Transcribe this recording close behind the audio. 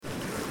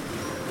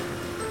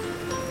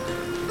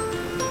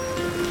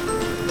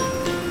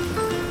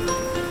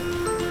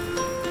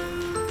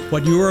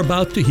What you are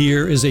about to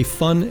hear is a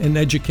fun and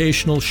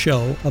educational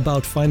show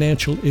about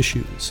financial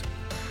issues.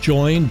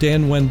 Join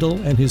Dan Wendell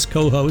and his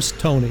co-host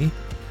Tony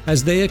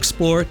as they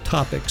explore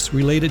topics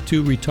related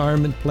to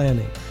retirement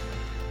planning.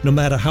 No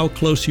matter how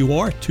close you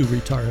are to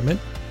retirement,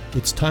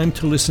 it's time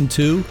to listen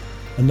to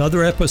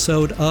another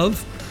episode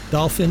of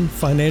Dolphin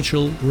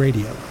Financial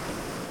Radio.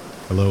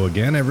 Hello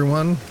again,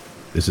 everyone.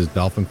 This is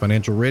Dolphin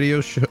Financial Radio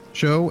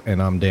Show,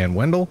 and I'm Dan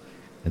Wendell.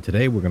 And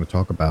today we're going to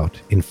talk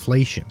about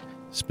inflation,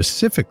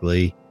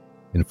 specifically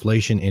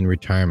inflation in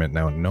retirement.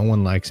 Now, no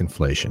one likes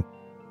inflation.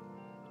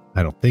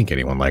 I don't think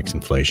anyone likes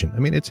inflation. I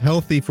mean, it's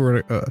healthy for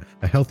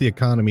a healthy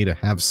economy to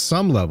have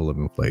some level of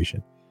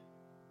inflation.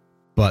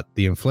 But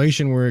the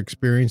inflation we're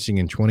experiencing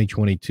in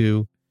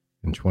 2022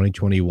 and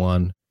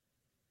 2021,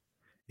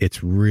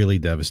 it's really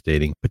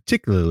devastating,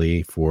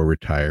 particularly for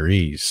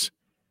retirees.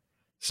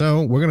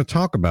 So we're going to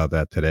talk about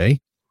that today,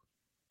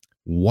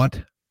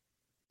 what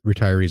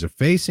retirees are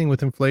facing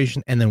with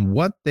inflation, and then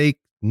what they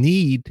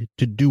need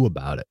to do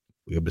about it.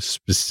 We have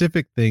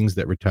specific things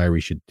that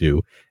retirees should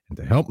do. And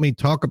to help me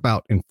talk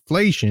about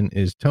inflation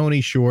is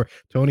Tony Shore.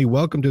 Tony,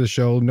 welcome to the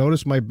show.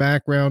 Notice my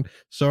background.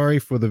 Sorry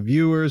for the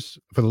viewers,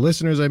 for the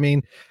listeners, I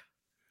mean.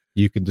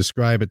 You can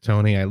describe it,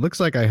 Tony. It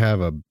looks like I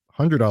have a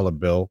 $100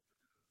 bill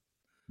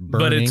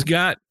burning.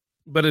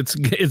 But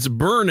it's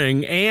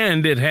burning,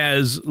 and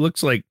it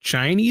looks like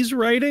Chinese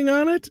writing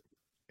on it.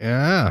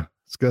 Yeah,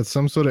 it's got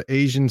some sort of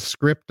Asian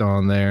script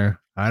on there.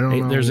 I don't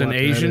know. There's an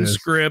Asian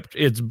script.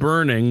 It's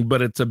burning,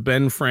 but it's a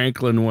Ben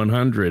Franklin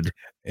 100.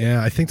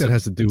 Yeah, I think that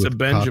has to do with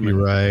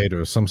copyright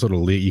or some sort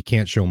of you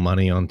can't show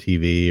money on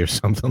TV or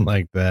something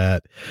like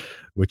that,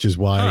 which is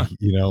why,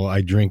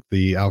 I drink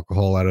the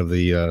alcohol out of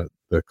the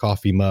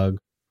coffee mug.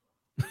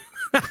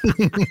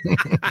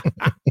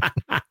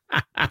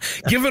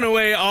 Giving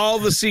away all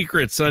the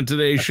secrets on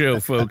today's show,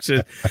 folks.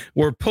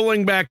 We're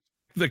pulling back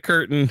the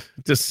curtain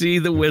to see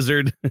the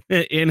wizard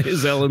in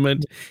his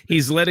element.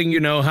 He's letting you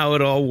know how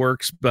it all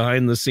works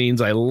behind the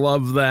scenes. I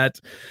love that.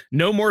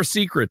 No more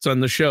secrets on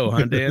the show,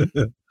 huh, Dan?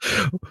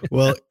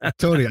 Well,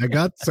 Tony,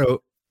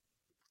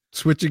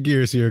 switching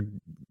gears here,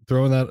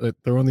 throwing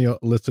the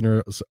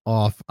listeners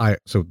off.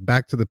 So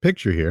back to the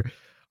picture here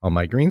on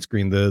my green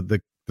screen.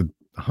 The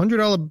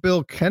 $100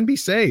 bill can be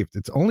saved.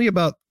 It's only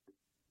about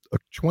a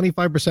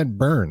 25%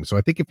 burn. So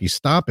I think if you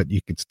stop it, you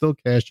can still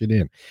cash it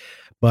in.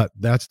 But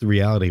that's the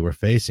reality we're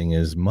facing,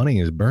 is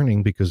money is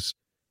burning because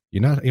you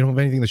don't have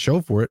anything to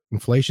show for it.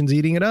 Inflation's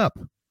eating it up.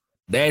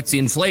 That's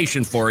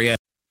inflation for you.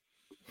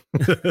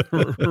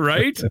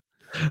 Right?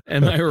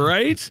 Am I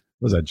right?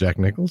 Was that Jack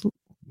Nicholson?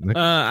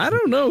 I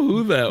don't know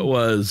who that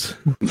was.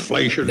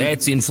 Inflation.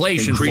 That's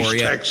inflation for you.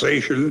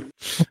 Taxation.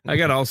 I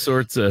got all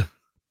sorts of.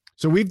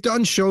 So we've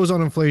done shows on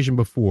inflation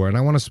before, and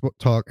I want to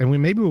talk, and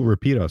maybe we'll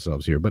repeat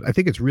ourselves here, but I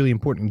think it's really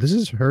important. This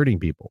is hurting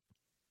people.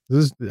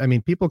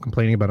 People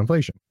complaining about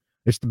inflation.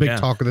 It's the big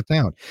talk of the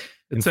town.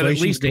 It's at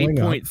least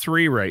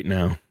 8.3 right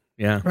now.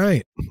 Yeah.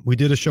 Right. We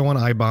did a show on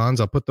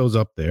I-bonds. I'll put those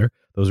up there.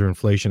 Those are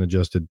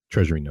inflation-adjusted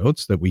treasury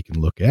notes that we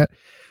can look at.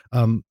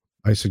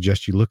 I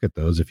suggest you look at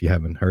those if you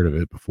haven't heard of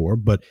it before.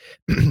 But,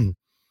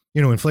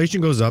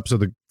 inflation goes up, so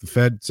the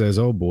Fed says,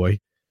 oh, boy,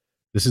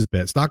 this is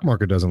bad. Stock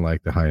market doesn't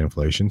like the high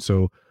inflation,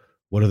 so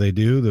what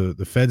do?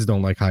 The Feds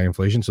don't like high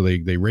inflation, so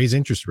they raise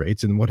interest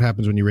rates. And what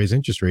happens when you raise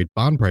interest rate?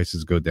 Bond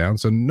prices go down,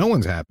 so no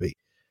one's happy.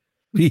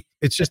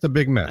 It's just a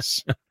big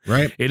mess,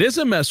 right? It is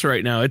a mess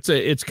right now.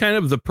 It's kind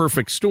of the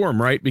perfect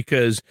storm, right?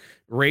 Because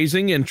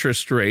raising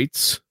interest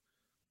rates,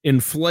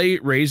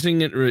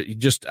 raising it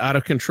just out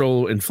of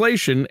control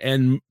inflation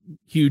and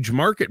huge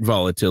market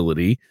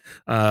volatility.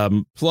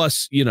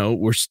 Plus,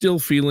 we're still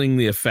feeling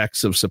the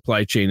effects of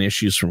supply chain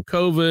issues from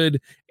COVID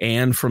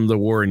and from the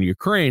war in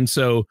Ukraine.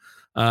 So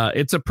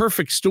it's a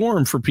perfect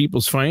storm for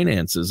people's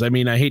finances. I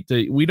mean,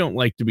 we don't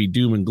like to be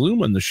doom and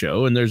gloom on the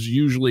show, and there's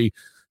usually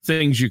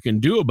things you can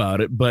do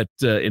about it, but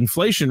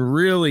inflation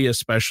really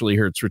especially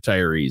hurts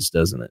retirees,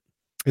 doesn't it?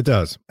 It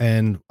does.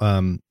 And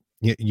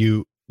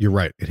you're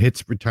right. It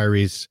hits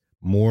retirees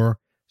more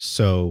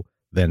so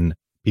than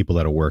people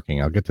that are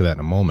working. I'll get to that in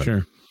a moment.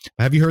 Sure.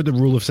 Have you heard the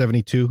rule of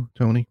 72,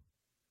 Tony?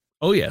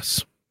 Oh,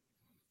 yes.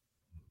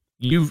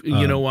 You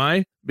know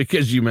why?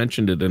 Because you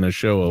mentioned it in a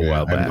show a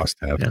while back. I must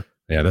have.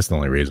 Yeah, that's the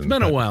only reason. It's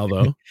been a while,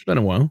 though. It's been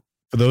a while.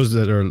 For those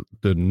that are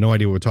no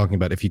idea what we're talking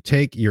about, if you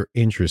take your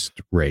interest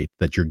rate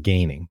that you're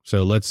gaining,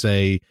 so let's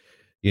say,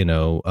 you're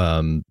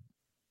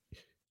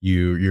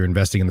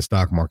investing in the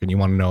stock market, and you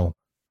want to know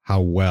how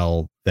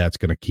well that's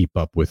going to keep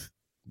up with,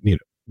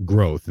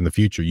 growth in the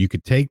future. You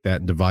could take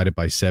that and divide it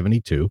by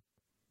 72,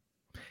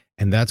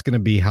 and that's going to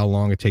be how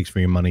long it takes for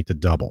your money to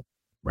double,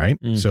 right?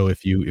 So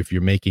if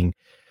you're making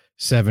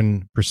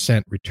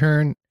 7%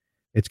 return,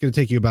 it's going to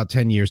take you about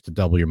 10 years to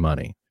double your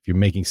money. If you're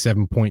making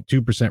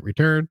 7.2%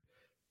 return,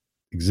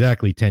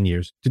 exactly 10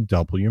 years to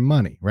double your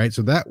money, right?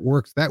 So that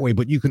works that way,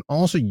 but you can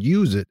also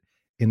use it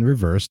in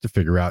reverse to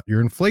figure out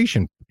your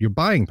inflation, your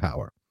buying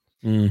power.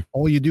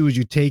 All you do is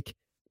you take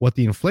what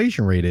the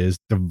inflation rate is,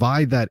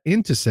 divide that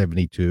into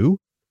 72,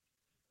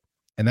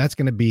 and that's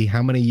going to be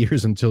how many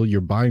years until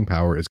your buying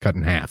power is cut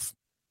in half.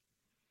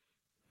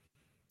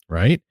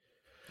 right?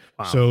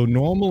 Wow. So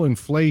normal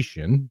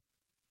inflation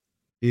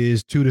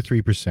is 2 to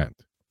 3%,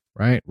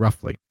 right?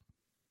 Roughly.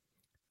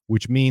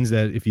 Which means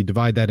that if you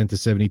divide that into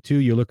 72,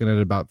 you're looking at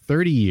about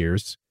 30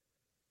 years,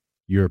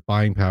 your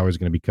buying power is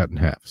going to be cut in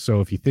half.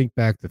 So if you think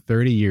back to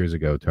 30 years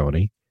ago,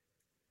 Tony,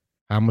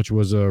 how much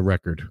was a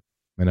record,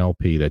 an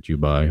LP that you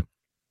buy?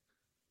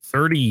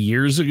 30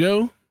 years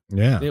ago?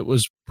 Yeah. It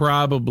was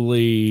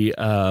probably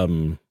a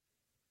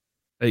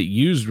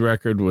used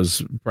record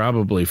was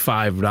probably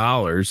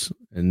 $5,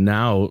 and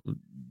now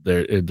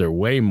they're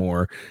way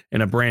more.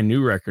 And a brand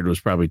new record was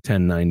probably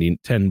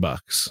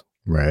 $10.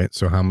 Right.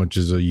 So how much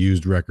is a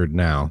used record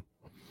now?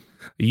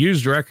 A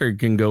used record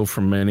can go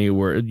from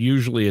anywhere.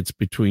 Usually it's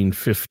between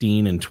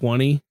 15 and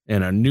 20,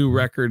 and a new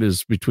record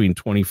is between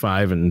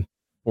 25 and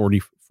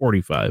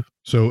 45.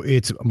 So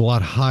it's a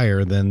lot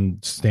higher than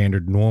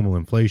standard normal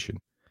inflation.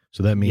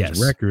 So that means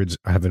Yes. records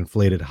have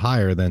inflated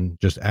higher than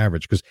just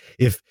average. Because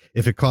if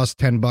it costs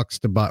 $10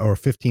 to buy or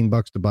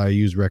 $15 to buy a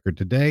used record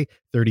today,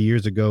 30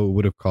 years ago it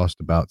would have cost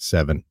about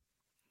 $7.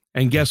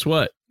 And guess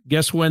what?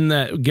 Guess when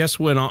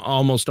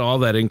almost all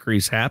that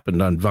increase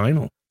happened on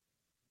vinyl.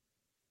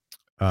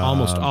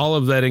 Almost all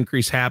of that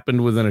increase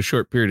happened within a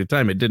short period of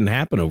time. It didn't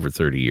happen over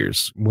 30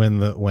 years. When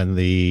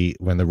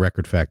the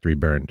record factory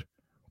burned.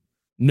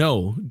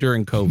 No,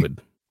 during COVID.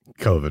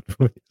 COVID.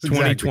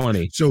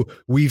 2020. So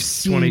we've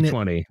seen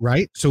 2020. it,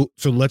 right? So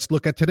let's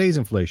look at today's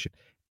inflation.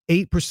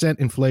 8%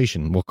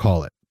 inflation, we'll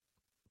call it.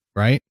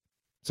 Right?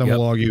 Some Yep.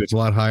 will argue it's a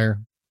lot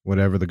higher.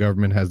 Whatever, the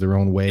government has their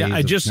own ways of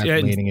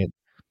calculating it.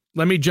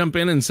 Let me jump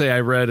in and say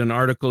I read an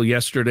article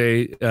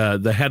yesterday.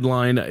 The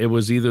headline, it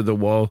was either the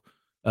Wall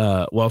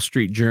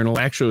Street Journal.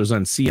 Actually, it was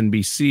on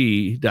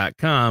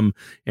CNBC.com,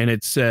 and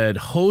it said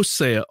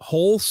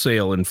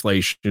wholesale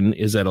inflation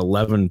is at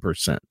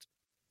 11%.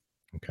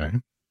 Okay.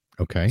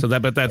 So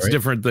that's Right.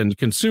 different than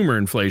consumer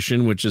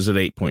inflation, which is at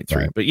 8.3.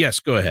 Right. But yes,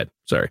 go ahead.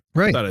 Sorry.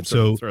 Right. Thought I'd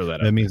So throw that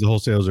that out. means the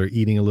wholesalers are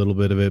eating a little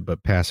bit of it,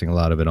 but passing a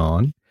lot of it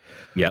on.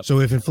 Yep. So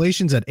if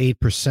inflation's at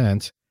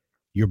 8%,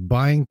 your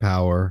buying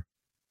power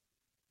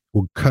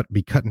will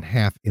be cut in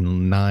half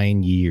in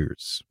 9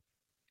 years.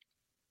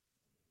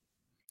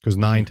 Because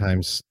 9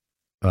 times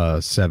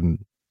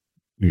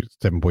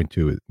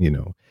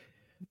 7.2,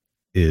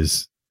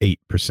 is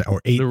 8%,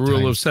 or 8. The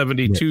rule of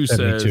 72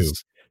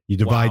 says you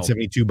divide wow.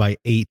 72 by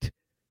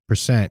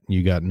 8%,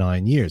 you got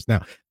 9 years.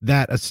 Now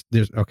there's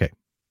okay.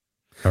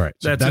 All right.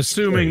 So that's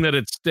assuming that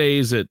it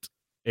stays at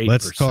 8%.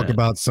 Let's talk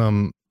about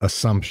some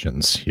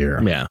assumptions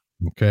here. Yeah.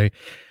 Okay.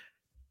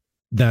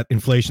 That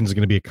inflation is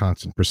going to be a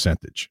constant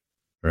percentage.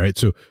 All right.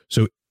 So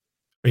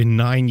in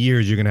 9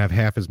 years, you're going to have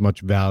half as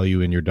much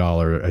value in your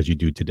dollar as you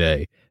do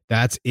today.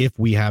 That's if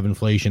we have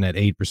inflation at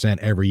 8%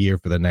 every year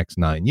for the next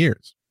 9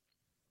 years.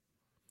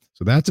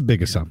 So that's a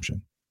big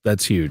assumption.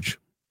 That's huge.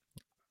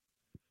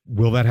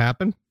 Will that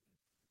happen?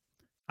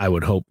 I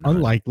would hope not.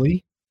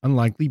 Unlikely,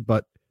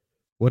 but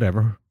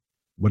whatever.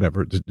 But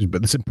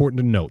it's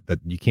important to note that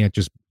you can't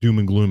just doom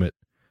and gloom it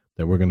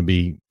that we're going to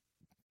be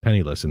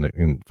penniless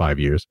in 5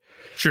 years.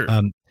 Sure.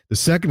 The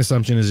second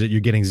assumption is that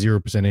you're getting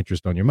 0%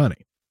 interest on your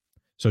money.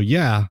 So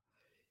yeah,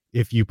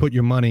 if you put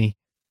your money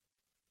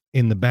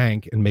in the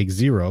bank and make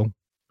zero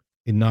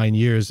in 9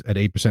 years at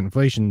 8%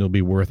 inflation, it'll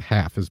be worth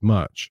half as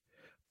much.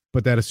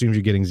 But that assumes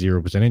you're getting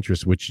 0%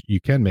 interest, which you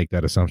can make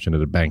that assumption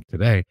at a bank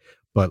today.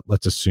 But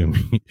let's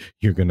assume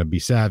you're going to be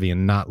savvy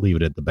and not leave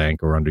it at the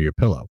bank or under your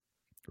pillow,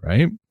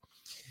 right?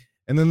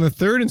 And then the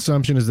third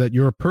assumption is that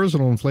your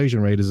personal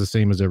inflation rate is the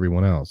same as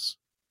everyone else.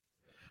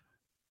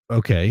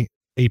 Okay,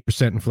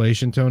 8%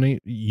 inflation, Tony.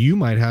 You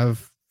might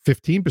have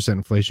 15%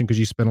 inflation because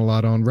you spend a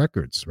lot on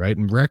records, right?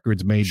 And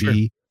records may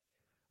be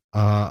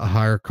a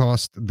higher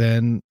cost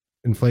than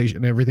inflation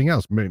and everything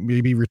else.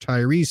 Maybe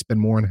retirees spend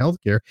more on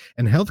healthcare,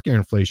 and healthcare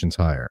inflation's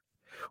higher.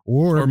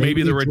 Or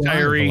maybe the they drive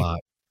retiree. a lot.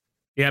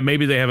 Yeah,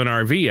 maybe they have an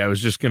RV. I was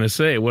just going to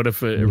say, what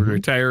if a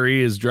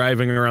retiree is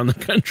driving around the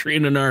country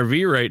in an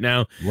RV right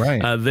now?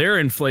 Right. Their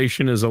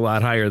inflation is a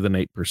lot higher than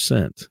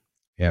 8%.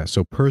 Yeah.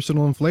 So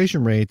personal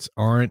inflation rates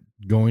aren't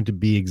going to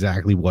be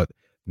exactly what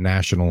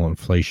national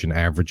inflation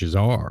averages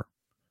are.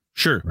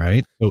 Sure.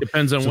 Right. So,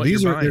 depends on what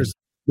you're buying.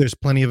 There's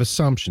plenty of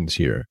assumptions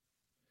here.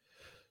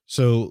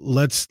 So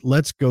let's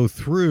go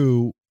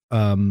through.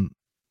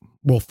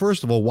 Well,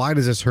 first of all, why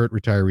does this hurt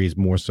retirees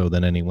more so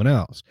than anyone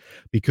else?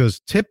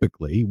 Because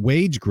typically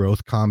wage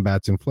growth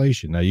combats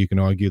inflation. Now, you can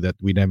argue that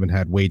we haven't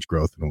had wage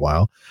growth in a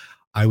while.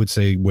 I would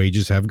say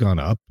wages have gone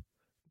up,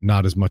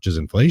 not as much as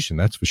inflation,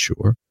 that's for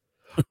sure.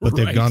 But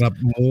they've gone up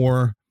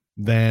more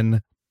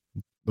than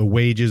the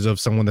wages of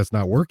someone that's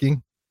not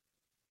working,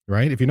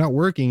 right? If you're not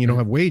working, you don't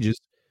have wages.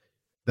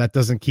 That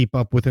doesn't keep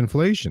up with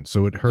inflation.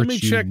 So it hurts you.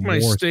 Let me check my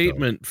more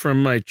statement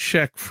from my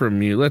check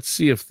from you. Let's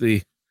see if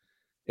the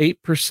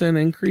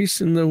 8% increase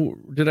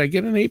did I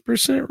get an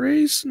 8%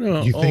 raise?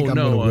 No. You think I'm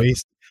going to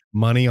waste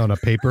money on a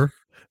paper?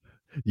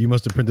 You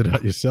must have printed it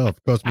out yourself.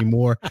 It cost me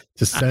more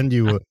to send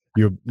you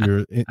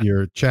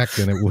your check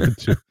than it would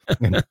to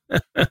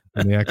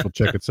than the actual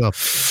check itself.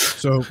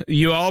 So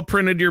you all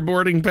printed your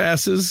boarding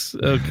passes?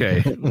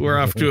 Okay, we're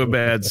off to a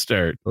bad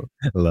start.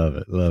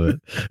 Love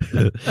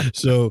it.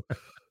 So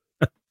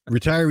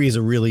retirees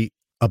are really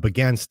up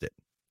against it.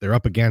 They're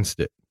up against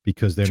it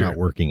because they're not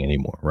working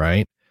anymore,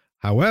 right?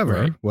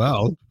 However,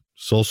 well,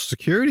 Social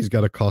Security's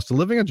got a cost of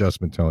living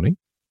adjustment, Tony.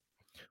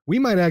 We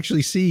might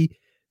actually see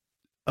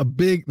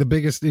the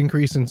biggest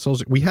increase in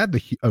Social. We had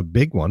a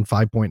big one,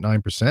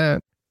 5.9%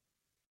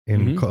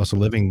 in cost of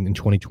living in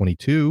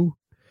 2022.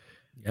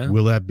 Yeah.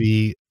 Will that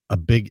be a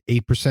big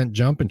 8%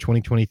 jump in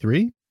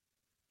 2023?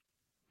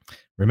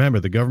 Remember,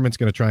 the government's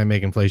going to try and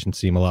make inflation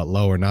seem a lot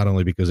lower, not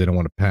only because they don't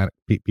want to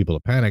people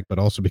to panic, but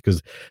also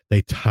because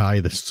they tie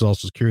the Social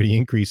Security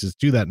increases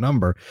to that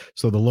number.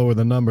 So the lower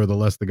the number, the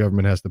less the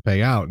government has to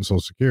pay out in Social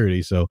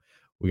Security. So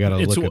we got to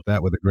look at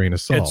that with a grain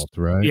of salt,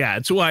 right? Yeah,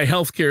 it's why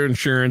healthcare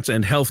insurance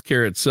and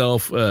healthcare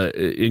itself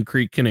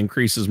can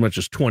increase as much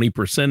as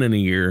 20% in a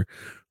year,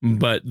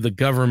 but the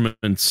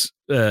government's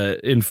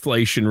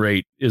inflation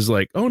rate is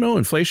like, oh no,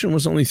 inflation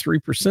was only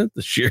 3%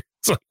 this year.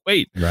 It's like,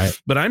 wait, right?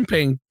 But I'm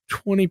paying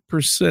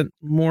 20%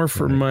 more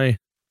for my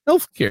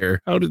healthcare.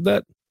 How did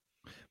that?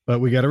 But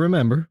we got to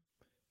remember,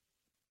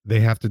 they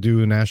have to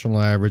do a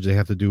national average. They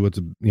have to do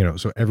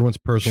so everyone's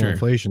personal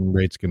inflation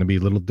rate's going to be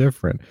a little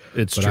different.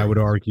 But I would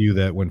argue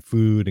that when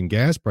food and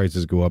gas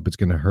prices go up, it's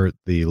going to hurt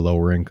the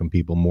lower income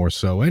people more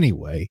so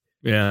anyway.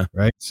 Yeah.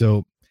 Right.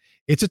 So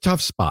it's a tough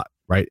spot,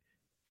 right?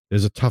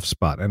 There's a tough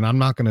spot. And we're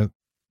not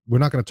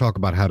going to talk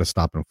about how to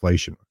stop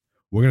inflation.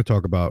 We're going to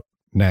talk about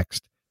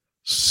next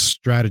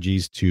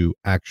strategies to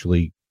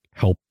actually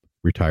help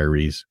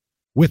retirees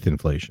with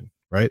inflation,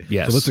 right?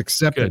 Yes. So let's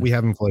accept that we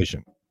have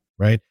inflation,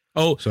 right?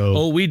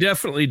 We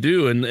definitely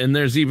do, and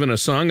there's even a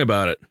song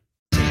about it.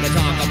 They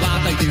talk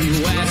about the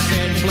U.S.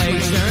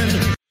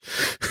 inflation.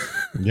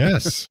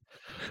 Yes.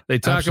 They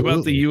talk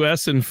about the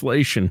U.S.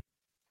 inflation.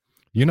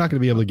 You're not going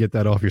to be able to get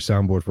that off your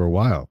soundboard for a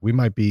while. We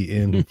might be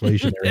in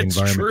inflationary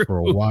environment for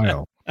a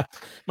while.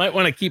 Might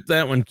want to keep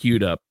that one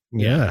queued up.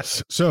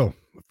 Yes. So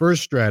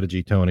first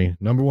strategy, Tony,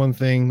 number one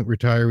thing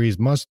retirees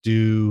must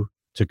do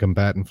to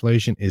combat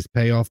inflation is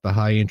pay off the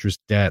high interest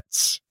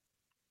debts.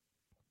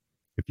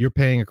 If you're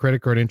paying a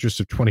credit card interest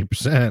of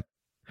 20%,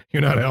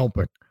 you're not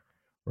helping,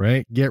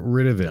 right? Get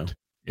rid of it.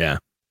 Yeah.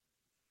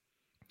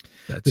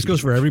 This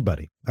goes for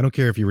everybody. I don't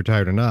care if you're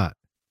retired or not.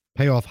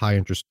 Pay off high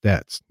interest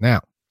debts.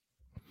 Now,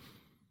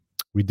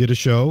 we did a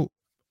show,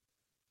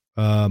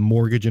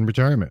 mortgage and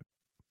retirement,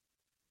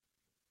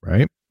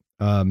 right?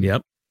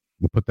 Yep.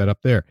 We'll put that up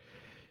there.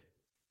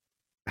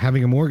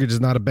 Having a mortgage is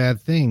not a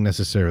bad thing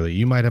necessarily.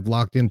 You might have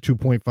locked in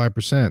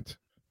 2.5%.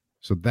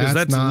 So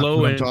that's not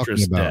low what I'm interest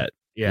talking about. debt.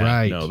 Yeah,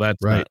 right. No,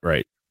 that's right. not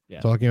right.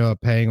 Yeah. Talking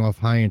about paying off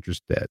high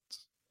interest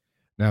debts.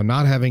 Now,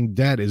 not having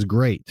debt is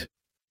great.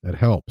 That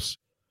helps.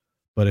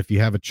 But if you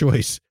have a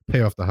choice,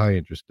 pay off the high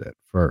interest debt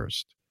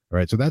first. All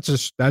right. So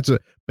that's a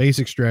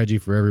basic strategy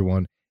for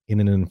everyone in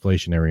an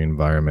inflationary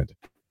environment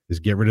is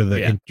get rid of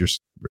the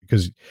interest,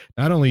 because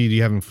not only do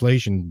you have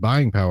inflation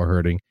buying power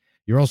hurting,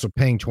 you're also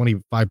paying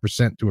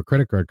 25% to a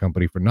credit card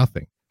company for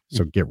nothing.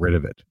 So get rid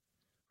of it.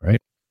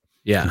 Right.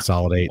 Yeah.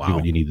 Consolidate, do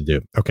what you need to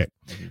do. Okay.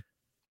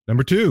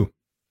 Number 2.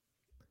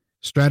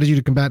 Strategy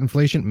to combat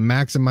inflation,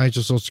 maximize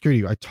your Social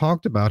Security. I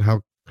talked about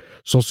how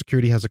Social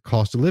Security has a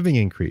cost of living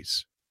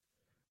increase,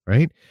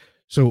 right?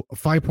 So a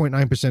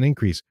 5.9%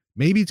 increase.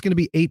 Maybe it's going to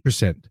be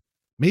 8%.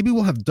 Maybe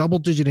we'll have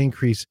double-digit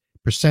increase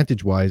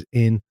percentage-wise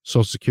in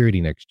Social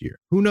Security next year.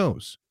 Who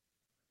knows?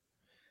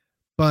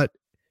 But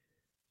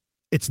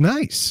it's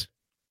nice,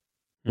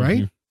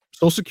 right?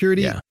 Social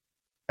Security,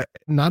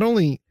 not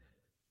only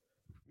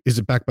is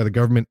it backed by the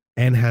government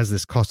and has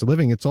this cost of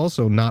living, it's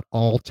also not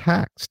all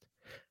taxed.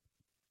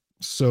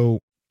 So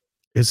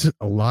it's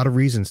a lot of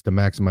reasons to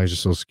maximize your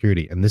Social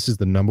Security. And this is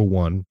the number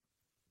one.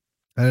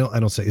 I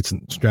don't say it's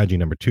strategy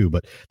number 2,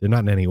 but they're not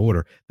in any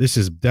order. This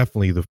is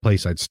definitely the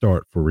place I'd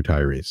start for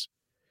retirees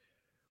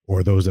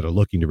or those that are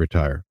looking to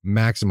retire.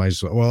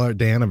 Maximize. Well,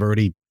 Dan, I've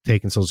already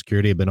taken Social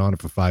Security. I've been on it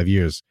for 5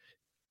 years.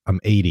 I'm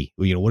 80.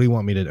 What do you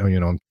want me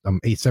to, I'm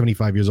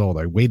 75 years old.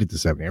 I waited to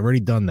 70. I've already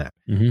done that.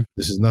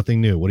 This is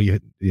nothing new. What do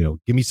you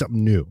give me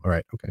something new. All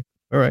right. Okay.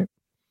 All right.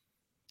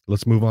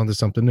 Let's move on to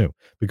something new.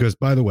 Because,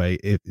 by the way,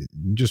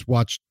 just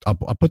watch, I'll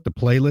put the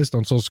playlist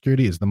on Social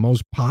Security. It's the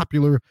most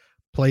popular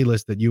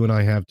playlist that you and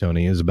I have,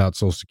 Tony, is about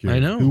Social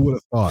Security. I know. Who would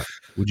have thought?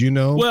 Would you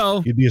know?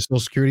 Well, you'd be a Social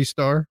Security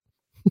star.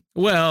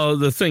 Well,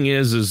 the thing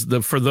is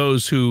that for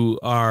those who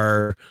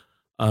are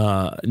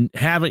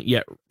haven't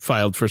yet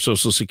filed for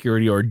Social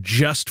Security or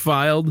just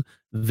filed,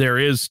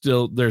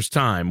 there's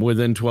time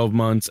within 12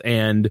 months.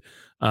 And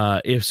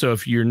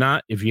if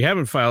you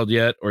haven't filed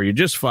yet, or you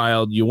just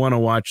filed, you want to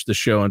watch the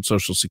show on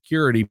Social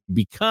Security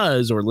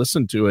or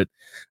listen to it,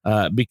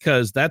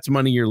 because that's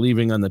money you're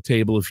leaving on the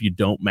table. If you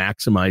don't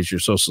maximize your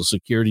Social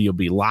Security, you'll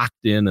be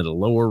locked in at a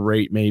lower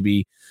rate,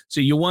 maybe.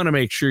 So you want to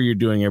make sure you're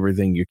doing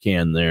everything you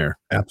can there.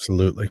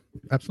 Absolutely.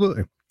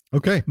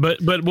 Okay.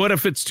 But what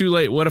if it's too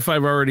late? What if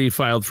I've already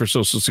filed for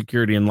Social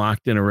Security and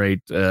locked in a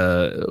rate?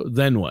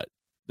 Then what?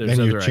 There's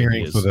then other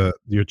ideas.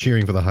 you're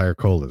cheering for the higher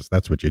colas.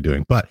 That's what you're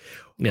doing. But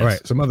Yes. all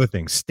right, some other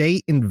things.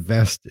 Stay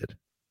invested.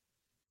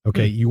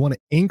 Okay, you want to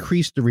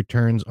increase the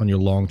returns on your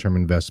long-term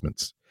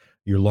investments,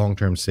 your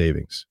long-term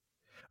savings.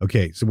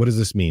 Okay, so what does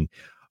this mean?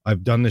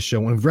 I've done this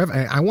show, and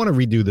I want to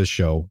redo this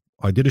show.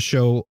 I did a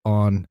show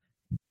on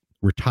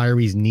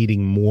retirees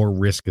needing more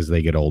risk as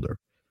they get older.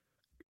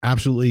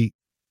 Absolutely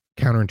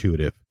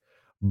counterintuitive,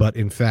 but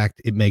in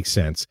fact, it makes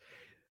sense.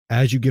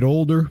 As you get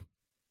older,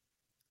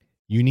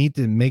 you need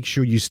to make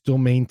sure you still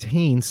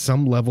maintain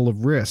some level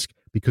of risk,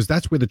 because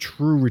that's where the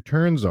true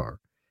returns are.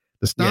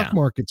 The stock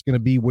market's going to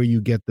be where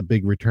you get the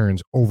big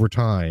returns over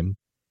time,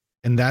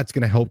 and that's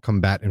going to help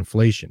combat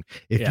inflation.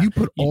 If you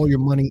put all your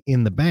money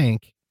in the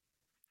bank,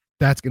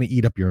 that's going to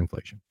eat up your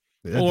inflation.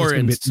 Or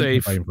in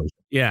safe,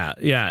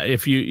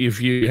 if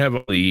you have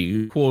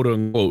the quote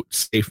unquote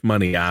safe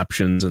money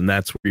options, and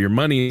that's where your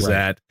money is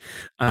at,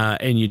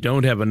 and you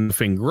don't have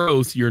enough in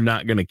growth, you're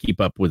not going to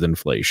keep up with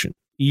inflation.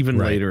 Even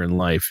later in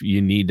life,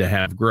 you need to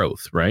have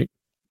growth, right?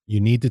 You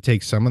need to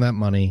take some of that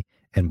money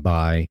and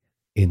buy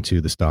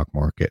into the stock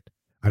market.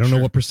 I don't know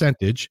what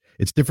percentage.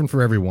 It's different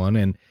for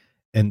everyone,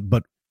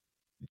 but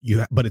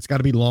it's got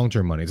to be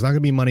long-term money. It's not going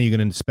to be money you're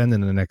going to spend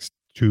in the next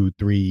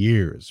 2-3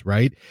 years,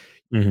 right?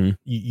 Mm-hmm.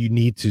 You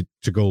need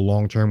to go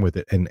long-term with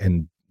it,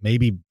 and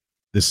maybe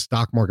the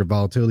stock market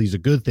volatility is a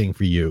good thing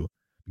for you,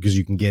 because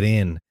you can get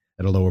in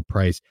at a lower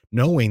price,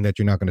 knowing that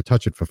you're not going to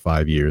touch it for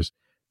 5 years.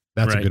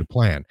 That's a good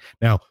plan.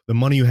 Now, the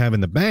money you have in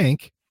the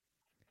bank,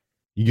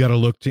 you got to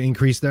look to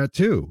increase that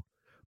too.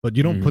 But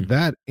you don't put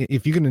that,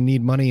 if you're going to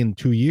need money in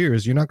 2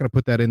 years, you're not going to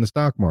put that in the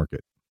stock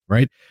market,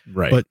 right?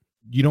 Right. But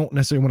you don't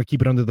necessarily want to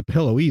keep it under the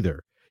pillow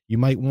either. You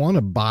might want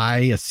to buy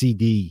a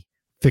CD,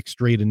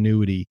 fixed rate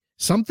annuity,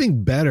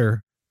 something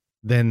better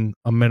than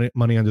a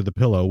money under the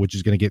pillow, which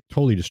is going to get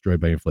totally destroyed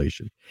by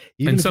inflation.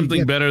 And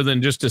something better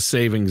than just a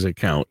savings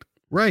account.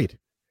 Right.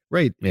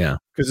 Yeah.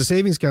 Because the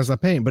savings account's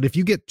not paying. But if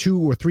you get 2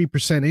 or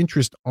 3%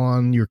 interest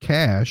on your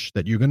cash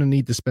that you're going to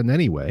need to spend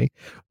anyway,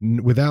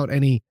 without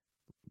any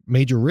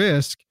major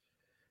risk,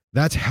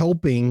 that's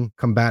helping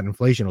combat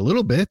inflation a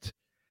little bit.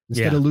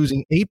 Instead of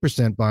losing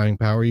 8% buying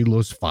power, you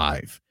lose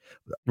 5%.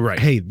 Right.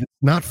 Hey,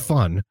 not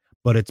fun,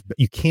 but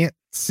you can't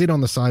sit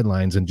on the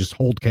sidelines and just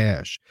hold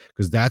cash,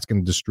 because that's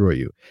going to destroy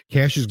you.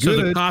 Cash is good.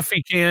 So the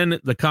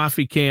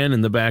coffee can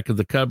in the back of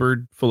the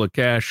cupboard full of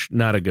cash,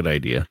 not a good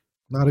idea.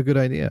 Not a good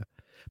idea.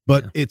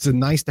 But it's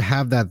nice to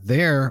have that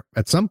there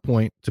at some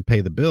point to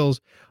pay the bills.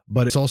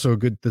 But it's also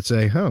good to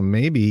say,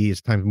 maybe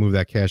it's time to move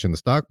that cash in the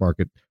stock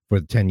market for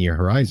the 10-year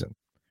horizon,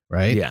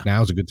 right? Yeah.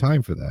 Now's a good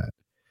time for that.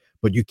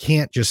 But you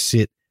can't just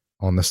sit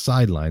on the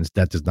sidelines.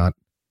 That does not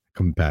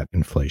combat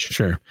inflation.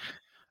 Sure.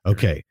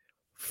 Okay.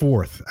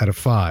 4th out of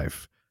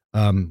 5,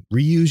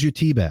 reuse your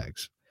tea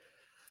bags.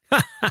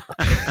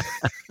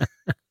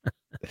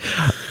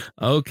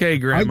 Okay,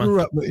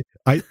 Grandma.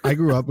 I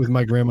grew up with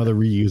my grandmother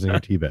reusing her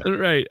tea bag.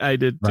 Right, I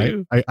did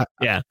too. Right?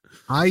 I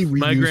reuse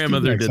my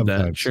grandmother did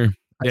sometimes. That. Sure.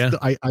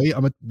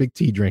 I'm a big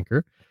tea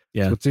drinker.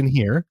 Yeah. What's in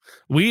here?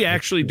 We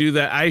actually do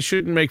that. I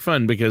shouldn't make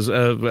fun because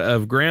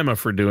of Grandma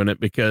for doing it,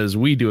 because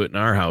we do it in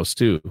our house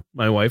too.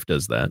 My wife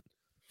does that.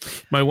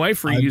 My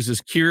wife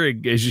reuses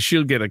Keurig.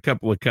 She'll get a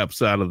couple of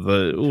cups out of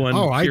the one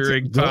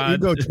Keurig pod. You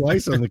go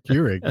twice on the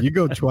Keurig. You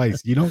go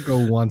twice. You don't go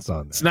once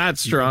on that. It's not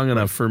strong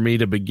enough for me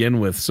to begin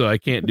with, so I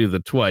can't do the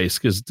twice,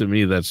 because to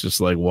me that's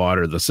just like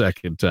water the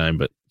second time.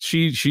 But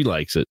she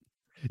likes it.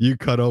 You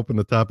cut open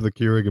the top of the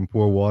Keurig and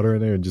pour water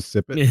in there and just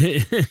sip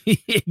it.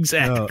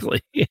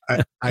 Exactly.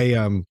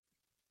 I'm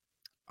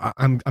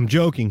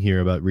joking here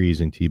about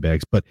reusing tea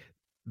bags, but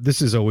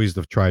this is always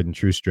the tried and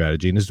true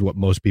strategy, and this is what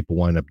most people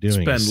wind up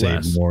doing: spend save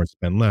less. more and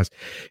spend less.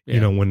 Yeah. You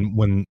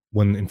know,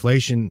 when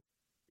inflation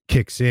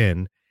kicks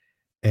in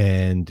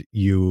and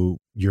you're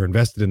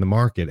invested in the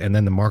market, and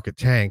then the market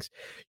tanks,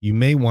 you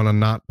may want to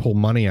not pull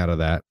money out of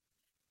that,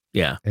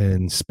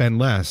 and spend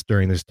less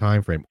during this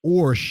time frame,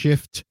 or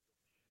shift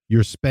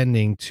your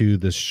spending to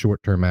the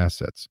short-term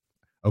assets.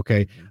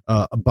 Okay,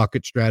 a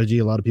bucket strategy,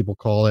 a lot of people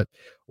call it,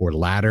 or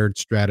laddered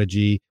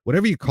strategy,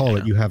 whatever you call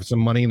it. You have some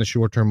money in the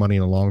short term, money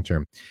in the long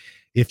term.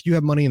 If you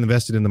have money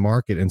invested in the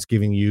market and it's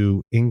giving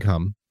you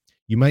income,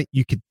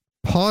 you could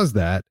pause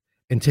that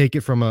and take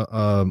it from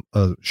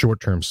a short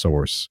term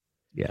source.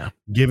 Yeah,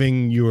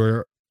 giving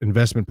your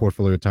investment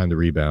portfolio time to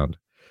rebound.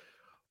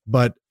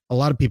 But a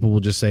lot of people will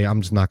just say,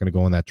 I'm just not going to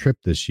go on that trip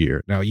this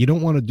year. Now, you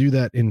don't want to do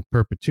that in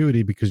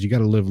perpetuity, because you got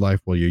to live life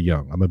while you're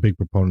young. I'm a big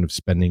proponent of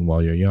spending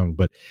while you're young,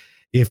 but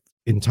if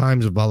in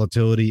times of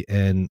volatility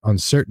and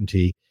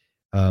uncertainty,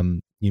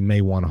 you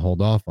may want to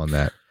hold off on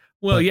that.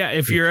 Well, but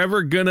if you're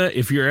ever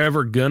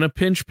gonna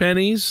pinch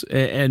pennies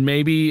and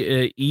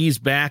maybe ease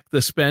back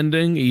the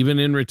spending, even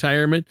in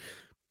retirement,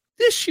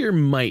 this year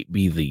might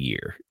be the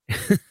year.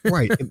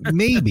 Right.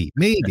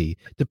 Maybe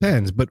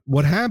depends. But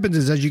what happens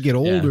is, as you get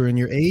older in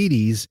your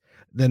 80s,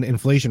 then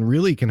inflation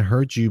really can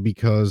hurt you,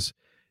 because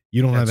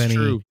you don't have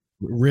any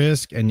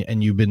risk,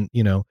 and you've been,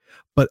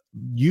 but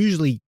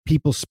usually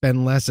people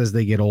spend less as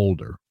they get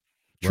older,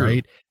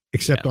 right?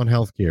 Except on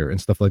healthcare and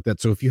stuff like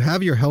that. So if you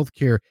have your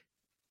healthcare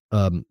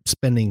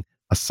spending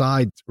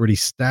aside, it's already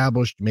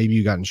established. Maybe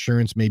you got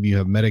insurance, maybe you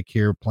have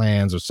Medicare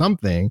plans or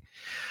something.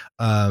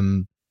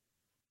 Then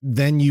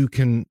you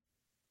can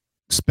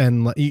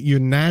spend. You're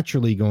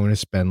naturally going to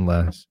spend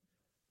less.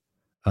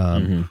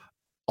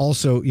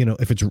 Also,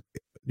 if it's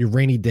your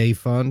rainy day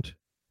fund,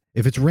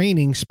 if it's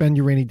raining, spend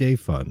your rainy day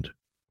fund.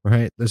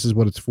 Right. This is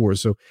what it's for.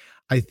 So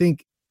I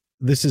think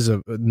this is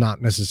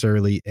not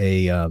necessarily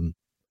a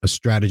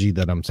strategy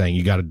that I'm saying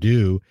you got to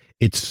do.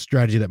 It's a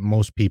strategy that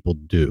most people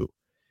do.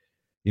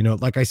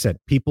 Like I said,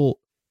 people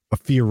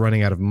fear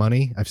running out of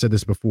money. I've said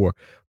this before,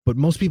 but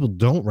most people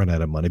don't run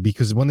out of money,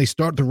 because when they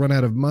start to run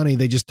out of money,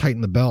 they just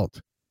tighten the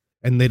belt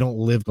and they don't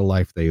live the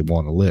life they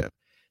want to live.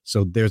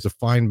 So there's a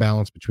fine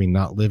balance between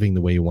not living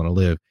the way you want to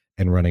live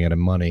and running out of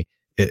money.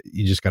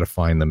 You just got to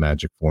find the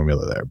magic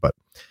formula there. But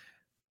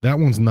that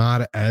one's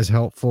not as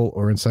helpful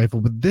or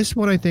insightful. But this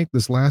one, I think,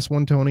 this last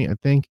one, Tony, I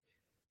think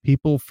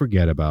people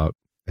forget about,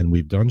 and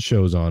we've done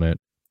shows on it.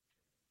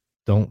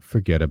 Don't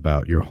forget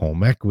about your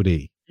home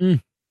equity.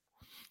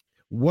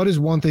 What is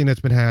one thing that's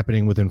been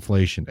happening with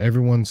inflation?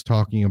 Everyone's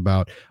talking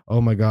about,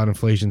 oh my God,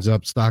 inflation's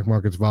up, stock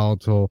market's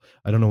volatile,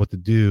 I don't know what to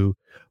do.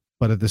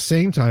 But at the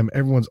same time,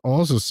 everyone's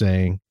also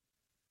saying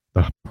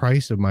the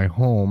price of my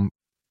home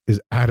is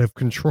out of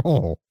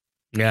control.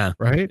 Yeah.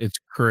 Right? It's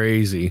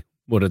crazy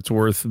what it's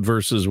worth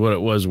versus what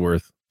it was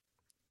worth.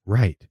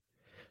 Right.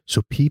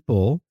 So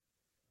people,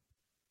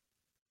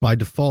 by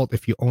default,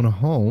 if you own a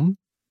home,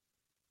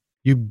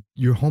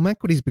 your home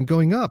equity has been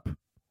going up,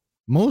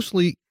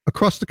 mostly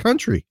across the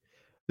country.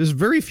 There's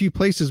very few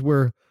places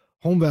where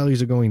home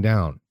values are going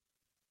down.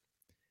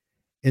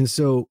 And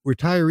so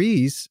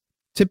retirees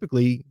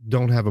typically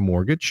don't have a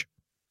mortgage.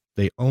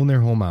 They own their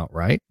home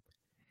outright.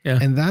 Yeah.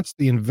 And that's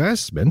the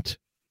investment.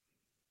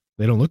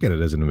 They don't look at it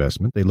as an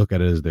investment. They look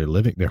at it as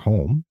their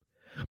home.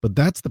 But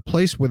that's the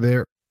place where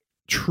their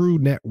true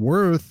net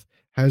worth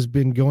has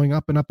been going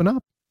up and up and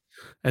up.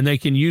 And they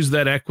can use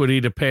that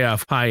equity to pay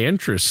off high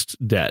interest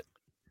debt.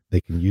 They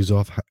can use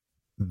off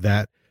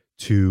that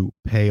to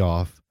pay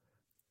off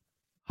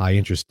high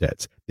interest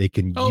debts. They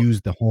can use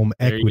the home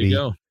equity.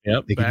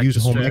 Yep, they can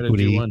use home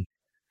equity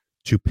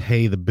to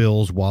pay the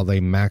bills while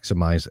they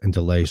maximize and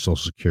delay Social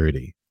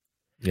Security.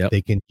 Yep.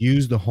 They can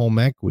use the home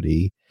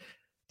equity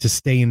to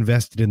stay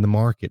invested in the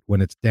market when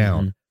it's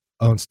down.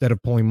 Oh, instead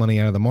of pulling money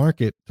out of the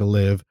market to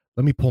live,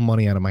 let me pull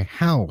money out of my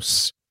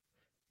house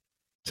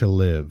to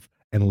live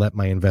and let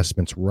my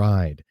investments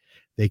ride.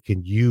 They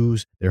can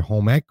use their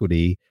home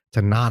equity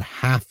to not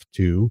have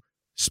to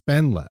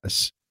spend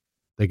less.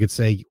 They could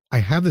say, I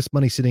have this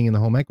money sitting in the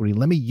home equity.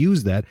 Let me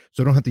use that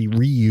so I don't have to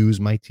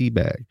reuse my tea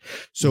bag.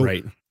 So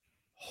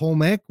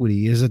home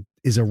equity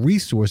is a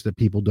resource that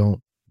people don't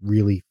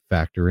really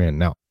factor in.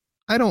 Now,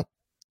 I don't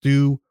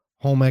do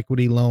home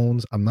equity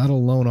loans. I'm not a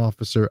loan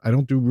officer. I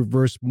don't do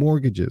reverse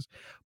mortgages,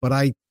 but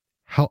I'm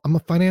a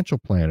financial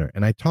planner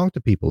and I talk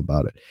to people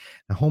about it.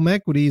 Now, home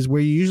equity is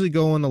where you usually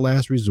go on the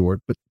last resort,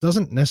 but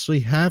doesn't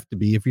necessarily have to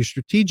be if you're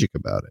strategic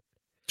about it.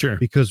 Sure.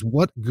 Because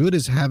what good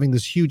is having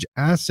this huge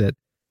asset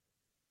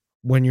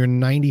when you're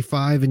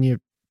 95 and you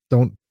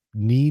don't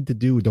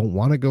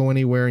want to go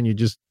anywhere and you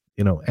just,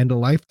 end of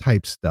life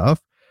type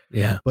stuff.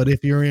 Yeah. But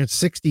if you're at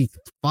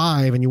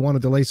 65 and you want to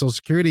delay Social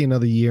Security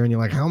another year and you're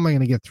like, how am I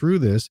going to get through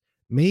this?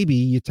 Maybe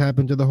you tap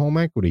into the home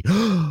equity.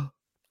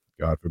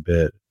 God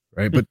forbid.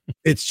 Right. But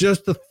it's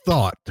just a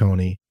thought,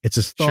 Tony. It's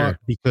a thought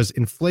because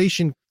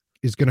inflation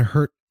is going to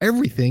hurt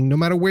everything no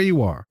matter where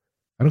you are.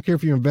 I don't care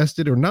if you're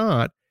invested or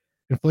not.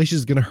 Inflation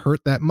is going to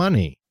hurt that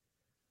money.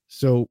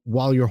 So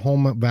while your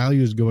home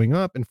value is going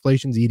up,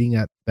 inflation's eating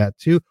at that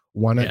too.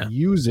 Why not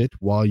use it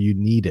while you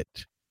need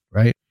it?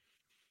 Right.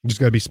 You just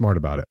got to be smart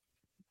about it.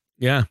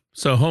 Yeah.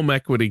 So home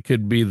equity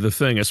could be the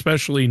thing,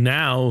 especially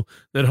now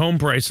that home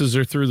prices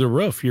are through the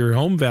roof. Your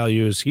home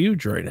value is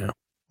huge right now.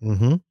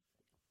 Mm-hmm.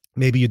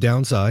 Maybe you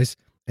downsize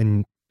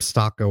and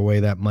stock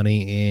away that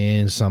money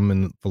in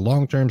some for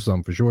long term,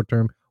 some for short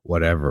term,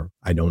 whatever.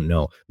 I don't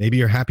know. Maybe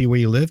you're happy where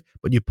you live,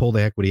 but you pull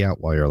the equity out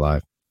while you're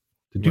alive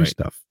to do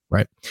stuff.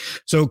 Right.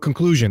 So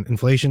conclusion,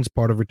 inflation's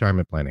part of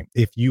retirement planning.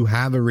 If you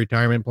have a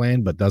retirement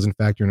plan, but doesn't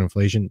factor in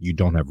inflation, you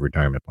don't have a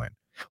retirement plan.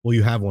 Well,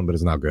 you have one, but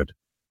it's not good.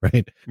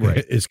 Right.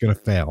 It's going to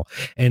fail.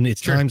 And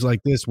it's times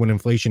like this when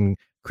inflation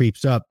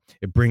creeps up,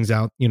 it brings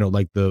out,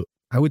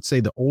 I would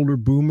say the older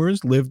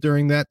boomers lived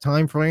during that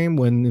time frame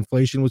when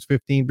inflation was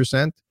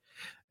 15%,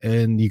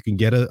 and you can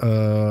get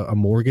a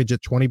mortgage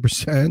at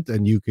 20%,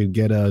 and you can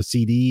get a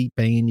CD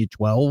paying you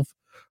 12.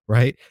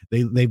 Right.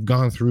 They've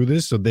gone through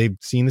this, so they've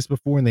seen this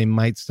before, and they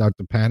might start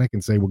to panic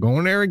and say, we're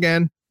going there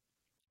again.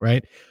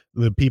 Right.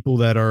 The people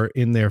that are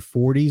in their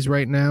 40s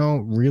right now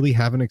really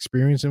haven't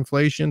experienced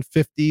inflation.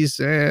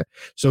 50s.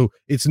 So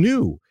it's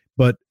new,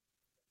 but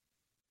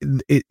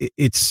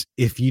it's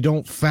if you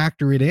don't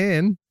factor it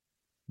in,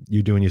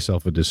 you're doing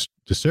yourself a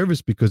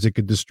disservice because it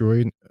could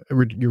destroy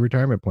your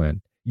retirement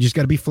plan. You just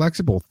got to be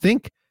flexible.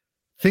 Think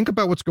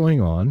about what's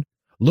going on.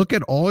 Look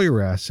at all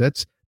your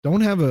assets.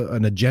 Don't have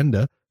an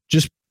agenda.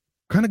 Just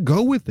kind of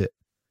go with it.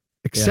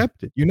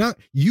 Accept it.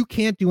 You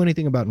can't do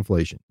anything about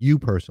inflation. You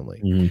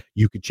personally,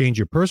 you could change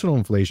your personal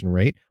inflation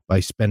rate by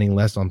spending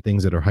less on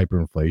things that are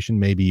hyperinflation.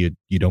 Maybe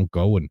you don't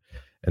go and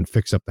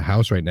fix up the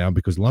house right now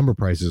because lumber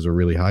prices are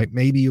really high.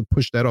 Maybe you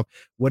push that off,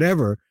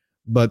 whatever.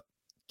 But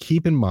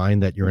keep in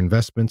mind that your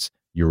investments,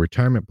 your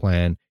retirement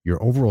plan,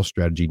 your overall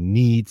strategy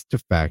needs to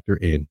factor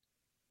in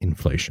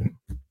inflation.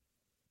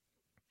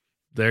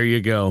 There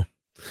you go.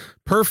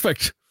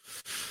 Perfect.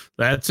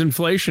 That's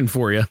inflation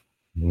for you.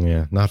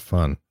 Yeah, not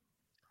fun.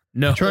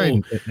 No. I try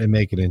and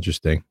make it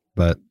interesting,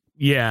 but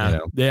yeah,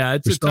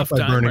 it's a tough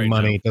time burning right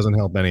money. now. It doesn't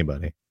help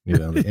anybody.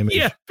 The image.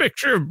 Yeah,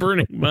 picture of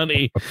burning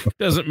money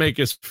doesn't make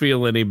us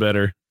feel any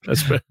better.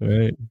 That's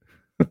right.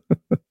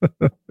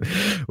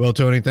 Well,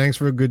 Tony, thanks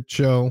for a good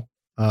show.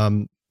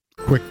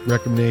 Quick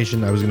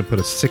recommendation. I was going to put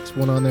a 6th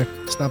one on there.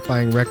 Stop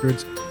buying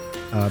records.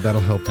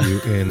 That'll help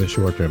you in the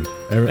short term.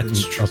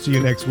 I'll see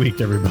you next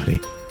week, everybody.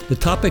 The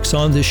topics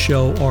on this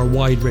show are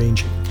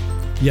wide-ranging,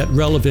 yet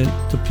relevant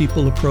to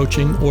people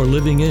approaching or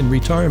living in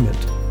retirement,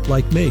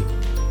 like me.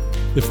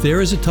 If there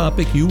is a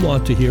topic you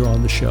want to hear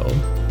on the show,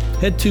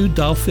 head to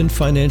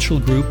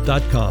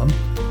dolphinfinancialgroup.com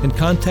and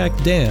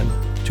contact Dan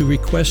to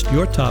request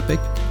your topic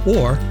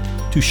or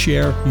to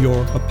share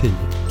your opinion.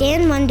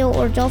 Dan Wendell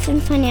or Dolphin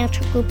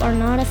Financial Group are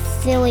not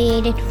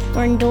affiliated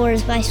or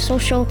endorsed by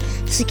Social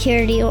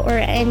Security or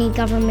any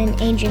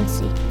government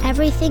agency.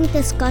 Everything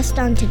discussed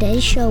on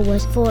today's show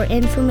was for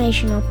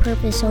informational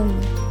purpose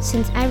only.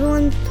 Since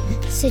everyone's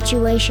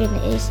situation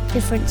is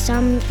different,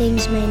 some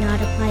things may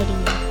not apply to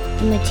you.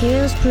 The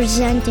materials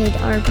presented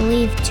are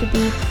believed to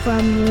be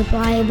from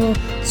reliable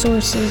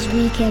sources.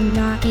 We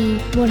cannot be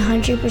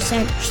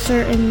 100%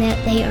 certain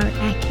that they are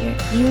accurate.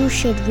 You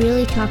should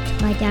really talk to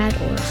my dad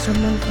or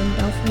someone from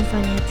Dolphin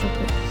Financial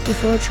Group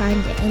before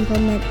trying to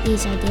implement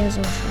these ideas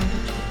or strategies.